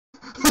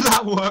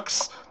That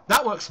works.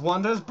 That works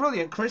wonders.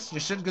 Brilliant, Chris. You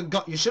should have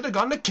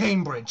gone to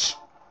Cambridge.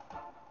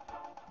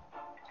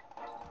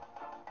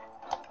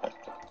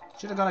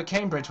 Should have gone to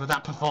Cambridge with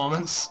that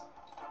performance.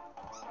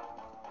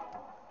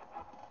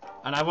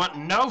 And I want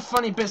no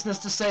funny business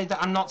to say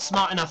that I'm not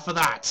smart enough for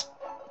that.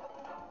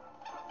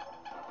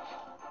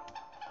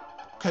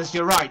 Because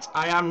you're right,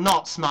 I am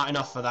not smart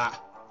enough for that.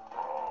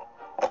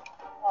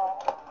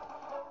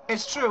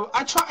 It's true.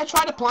 I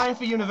tried applying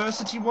for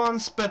university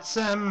once, but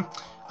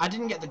I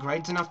didn't get the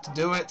grades enough to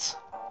do it.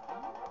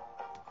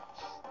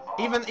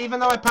 Even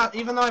though I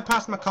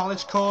passed my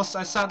college course,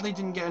 I sadly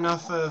didn't get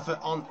enough of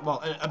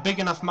a big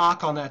enough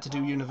mark on there to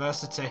do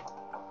university.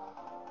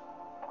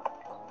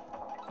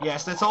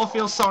 Yes, let's all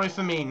feel sorry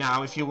for me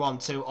now if you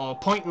want to, or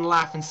point and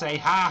laugh and say,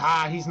 ha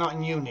ha, he's not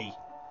in uni.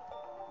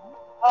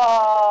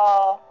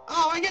 Oh,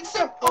 I get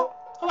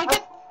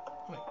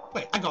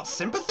wait, I got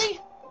sympathy?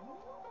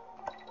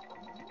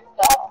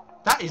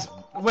 That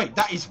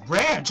is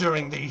rare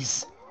during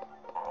these.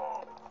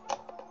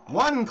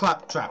 1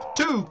 claptrap,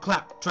 2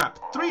 claptrap,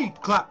 3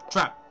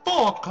 claptrap,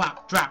 4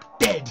 claptrap,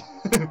 dead.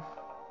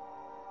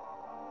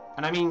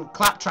 And I mean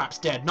claptrap's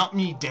dead, not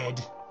me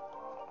dead.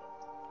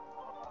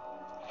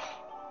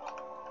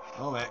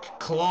 Oh heck,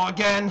 claw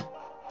again.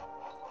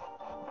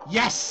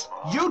 Yes,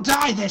 you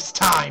die this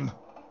time.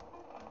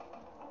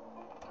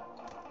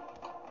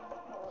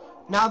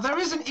 Now there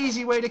is an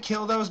easy way to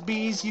kill those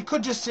bees. You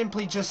could just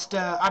simply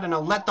I don't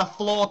know, let the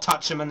floor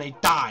touch them and they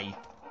die.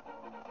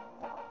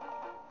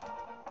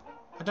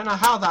 I don't know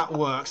how that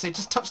works. They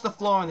just touch the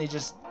floor and they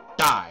just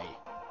die.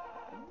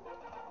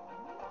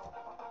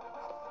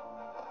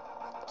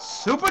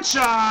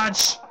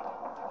 Supercharge!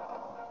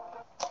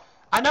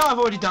 I know I've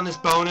already done this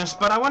bonus,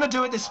 but I want to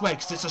do it this way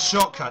because it's a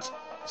shortcut.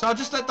 So I'll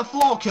just let the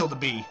floor kill the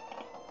bee.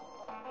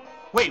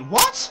 Wait,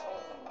 what?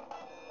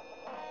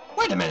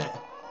 Wait a minute.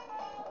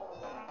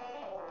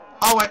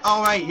 Oh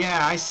wait,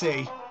 yeah, I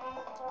see.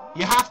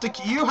 You have to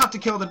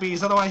kill the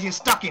bees, otherwise you're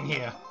stuck in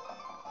here.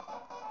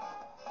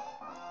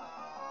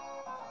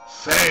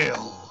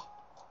 Fail.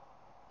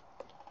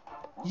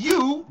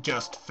 You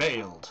just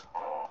failed.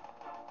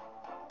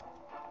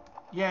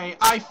 Yay,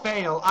 I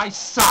fail. I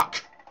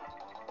suck.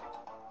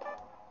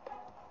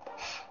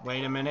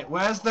 Wait a minute,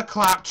 where's the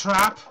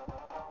claptrap?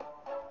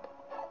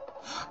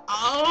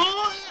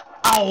 Oh!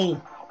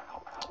 Ow!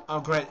 Oh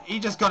great, he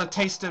just got a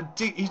taste of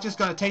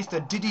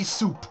Diddy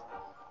soup.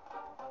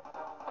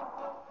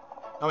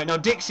 Oh wait, no,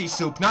 Dixie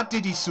soup, not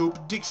Diddy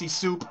soup, Dixie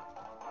soup.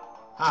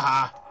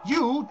 Haha,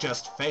 you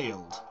just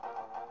failed.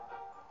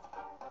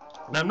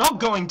 And I'm not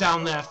going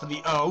down there for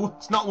the O,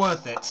 it's not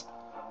worth it.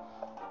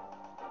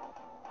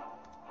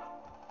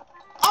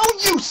 Oh,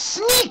 you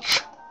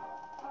sneak!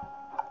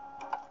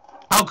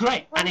 Oh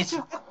great, and it's...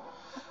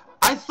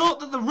 I thought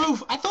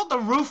the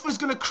roof was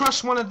gonna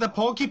crush one of the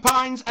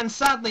porcupines, and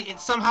sadly it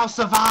somehow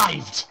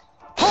survived.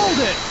 Hold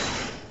it!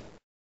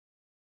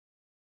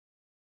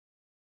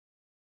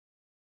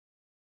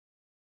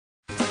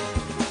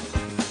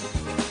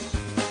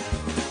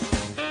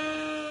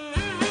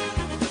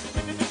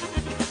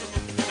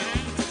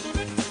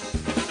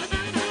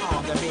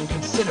 Oh, they're being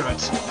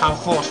considerate. How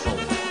forceful.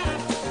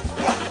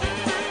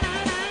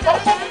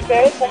 That sounds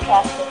very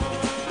sarcastic.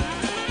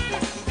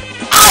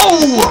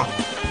 Ow!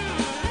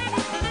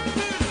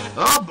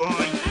 Oh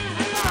boy!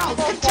 Barrel!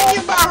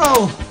 Continue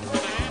barrel!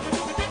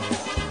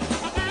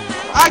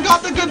 I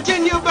got the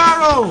continue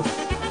barrel!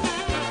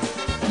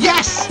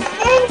 Yes!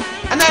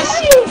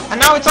 And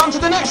now it's on to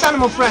the next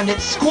animal friend.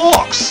 It's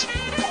Squawks!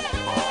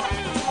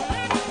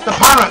 The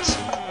parrot!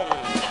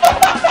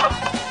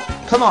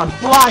 Come on,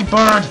 fly,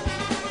 bird!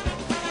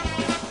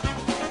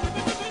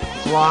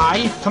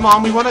 Fly! Come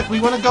on, we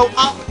wanna go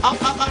up!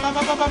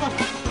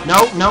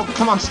 No,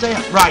 come on, stay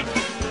up. Right.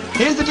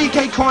 Here's the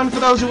DK coin for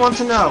those who want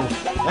to know.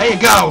 There you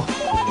go.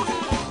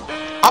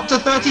 Up to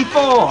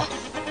 34.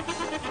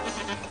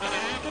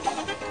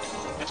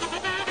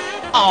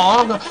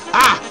 Oh,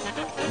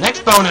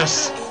 next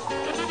bonus.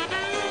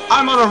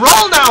 I'm on a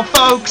roll now,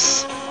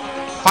 folks.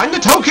 Find the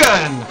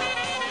token.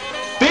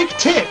 Big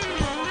tip.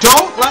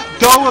 Don't let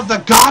go of the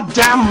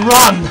goddamn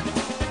run.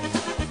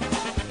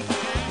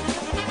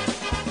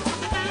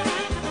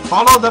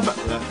 Follow the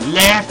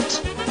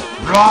left,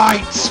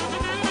 right,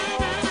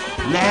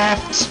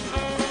 left,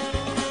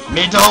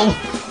 middle,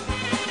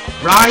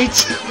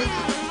 right,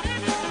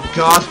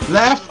 God,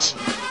 left,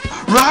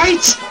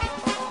 right,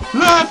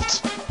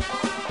 left,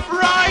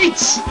 right,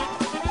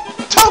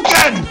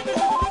 token!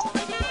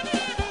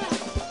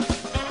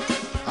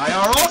 I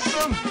are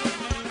awesome!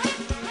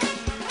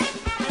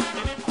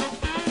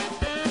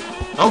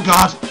 Oh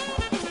God!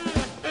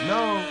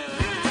 No,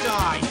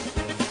 die!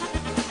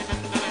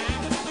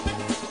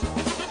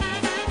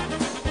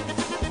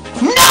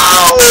 No!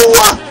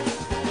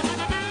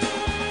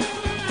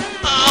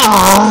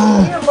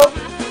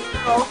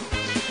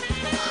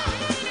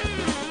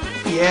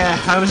 Yeah,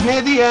 I was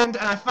near the end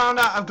and I found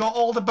out I've got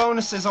all the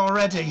bonuses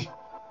already.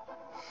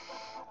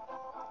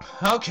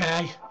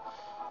 Okay.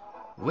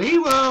 We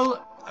will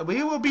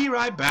be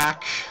right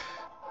back.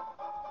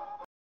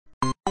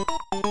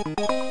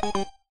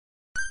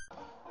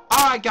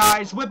 Alright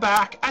guys, we're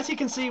back. As you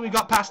can see, we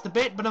got past the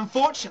bit, but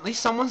unfortunately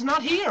someone's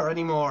not here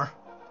anymore.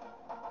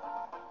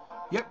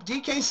 Yep,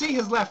 DKC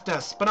has left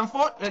us,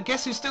 but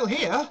guess who's still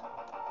here?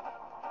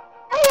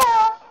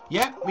 Hiya!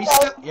 Yep, we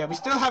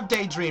still have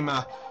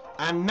Daydreamer.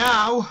 And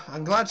now,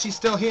 I'm glad she's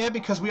still here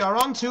because we are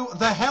on to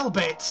the hell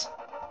bit.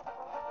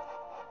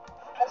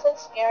 That's so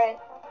scary.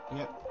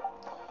 Yep.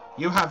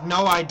 You have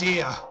no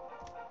idea.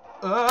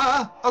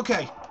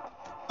 Okay.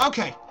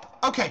 Okay.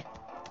 Okay.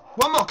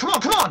 One more. Come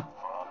on, come on!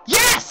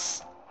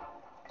 Yes!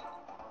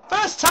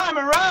 First time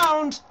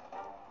around!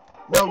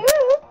 No,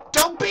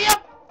 don't be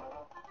a...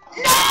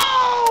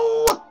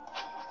 No!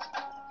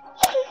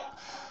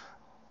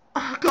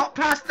 I got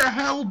past the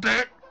hell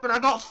bit, but I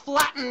got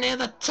flattened near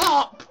the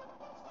top.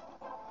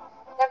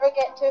 Never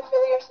get to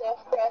feel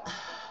yourself, Chris.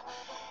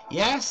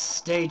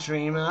 Yes,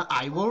 Daydreamer,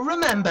 I will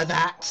remember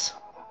that.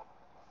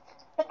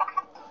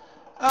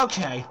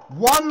 Okay,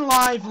 1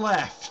 live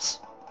left.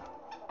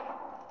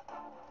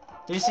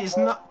 This is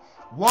not...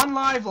 1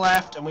 live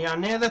left, and we are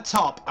near the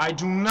top. I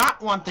do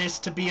not want this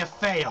to be a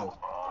fail.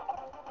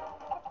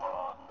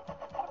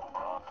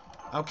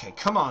 Okay,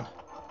 come on.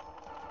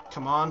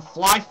 Come on,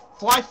 fly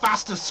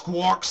faster,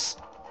 Squawks.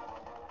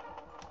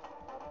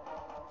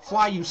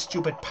 Fly, you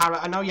stupid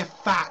parrot. I know you're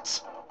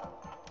fat.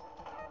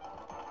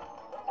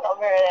 Not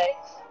very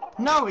nice.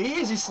 No, he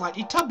is. He's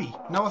slightly tubby.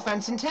 No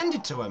offense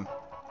intended to him.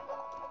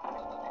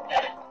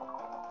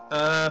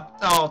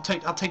 I'll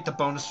take the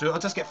bonus route. I'll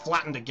just get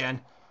flattened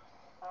again.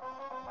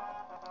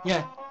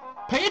 Yeah.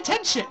 Pay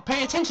attention,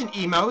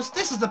 emos.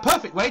 This is the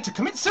perfect way to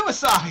commit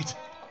suicide.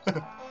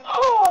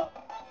 Oh!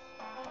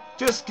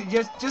 Just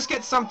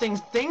get something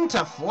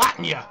to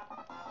flatten you.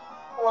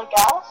 Full of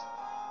gas?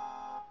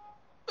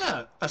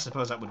 I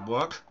suppose that would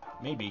work.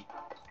 Maybe.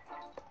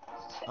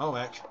 Oh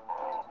heck.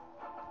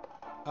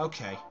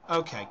 Okay,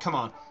 okay, come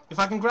on. If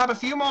I can grab a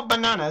few more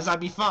bananas, I'd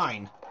be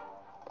fine.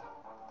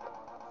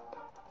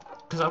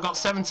 Because I've got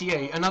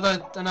 78.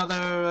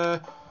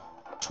 Another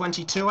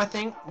 22, I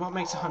think. What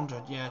makes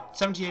 100? Yeah,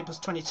 78 plus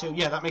 22.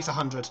 Yeah, that makes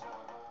 100.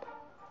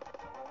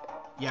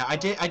 Yeah, I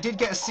did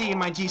get a C in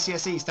my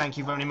GCSEs. Thank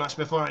you very much.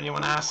 Before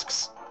anyone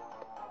asks.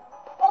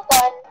 Well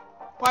done.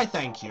 Why,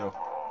 thank you.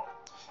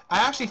 I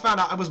actually found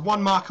out I was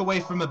 1 mark away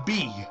from a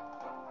B.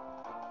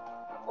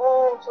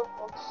 Oh, so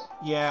close.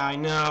 Yeah, I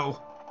know.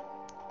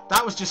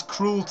 That was just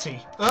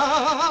cruelty.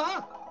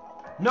 Ah!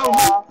 No,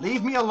 Yeah.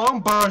 leave me alone,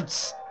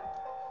 birds.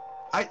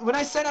 When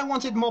I said I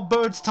wanted more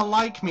birds to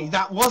like me,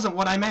 that wasn't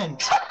what I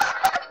meant.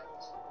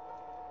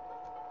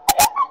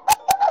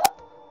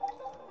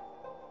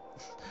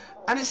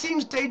 And it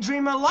seems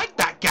Daydreamer liked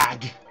that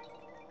gag.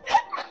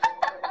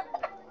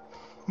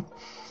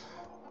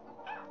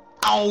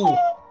 Ow!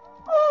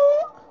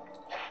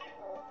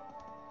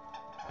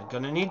 I'm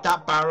gonna need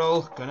that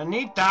barrel. Gonna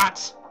need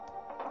that.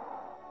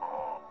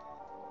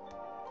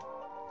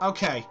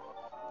 Okay.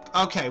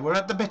 Okay, we're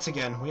at the bit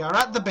again. We are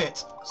at the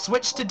bit.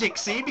 Switch to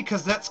Dixie,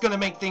 because that's gonna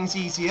make things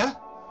easier.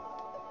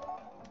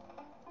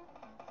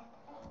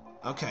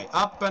 Okay,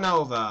 up and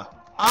over.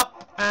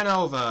 Up and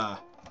over.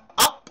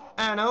 Up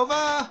and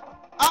over.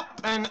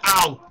 Up and...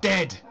 Ow!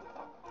 Dead!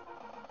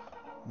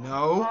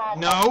 No,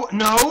 no,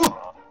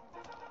 no!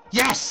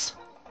 Yes!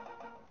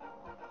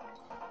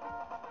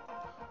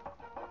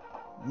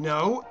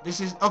 No, this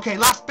is... Okay,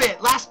 last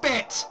bit! Last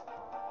bit!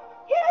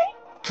 Yay!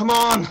 Come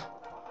on!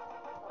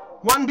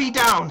 1B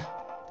down!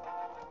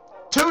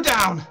 2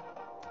 down!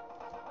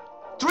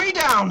 3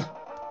 down!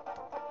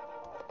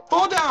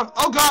 4 down!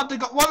 Oh god, they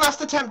got 1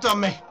 last attempt on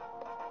me!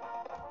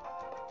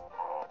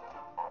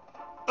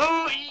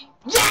 Oh,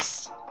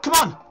 yes! Come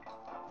on!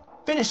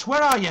 Finish,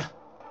 where are you?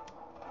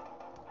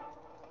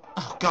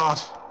 Oh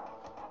god.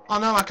 Oh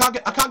no, I can't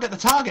get the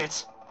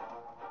target.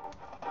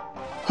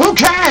 Who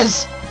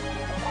cares?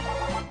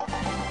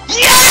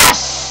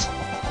 Yes!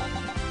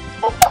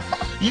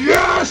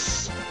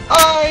 Yes!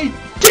 I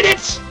did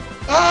it!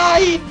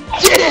 I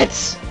did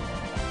it!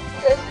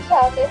 Chris is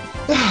happy.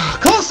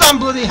 Of course I'm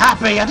bloody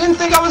happy. I didn't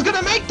think I was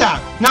gonna make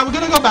that. Now we're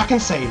gonna go back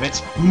and save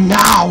it.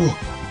 Now!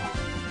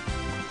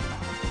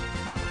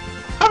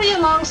 Hurry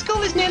along,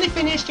 school is nearly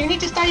finished. You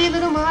need to study a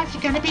little more if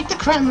you're gonna beat the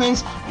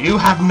Kremlins. You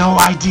have no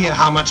idea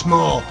how much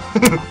more.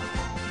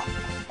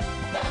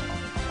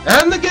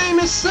 And the game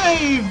is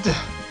saved!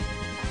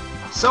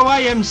 So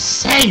I am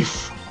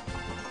safe!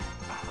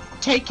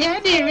 Take care,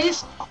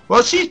 dearies.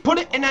 Well, she's put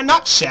it in a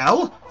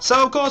nutshell.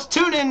 So, of course,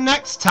 tune in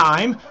next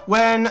time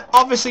when,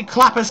 obviously,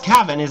 Clapper's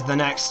Cavern is the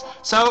next.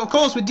 So, of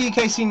course, with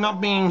DKC not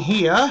being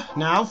here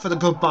now for the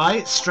goodbye,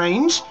 it's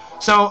strange.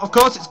 So, of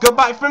course, it's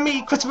goodbye from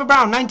me, Christopher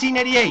Brown,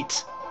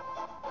 1988.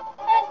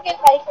 And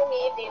goodbye from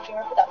me,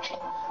 DayDreamerProduction.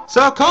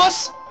 So, of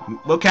course,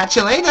 we'll catch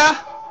you later.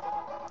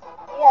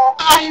 Yeah.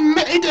 I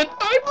made it!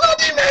 I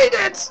bloody made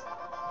it!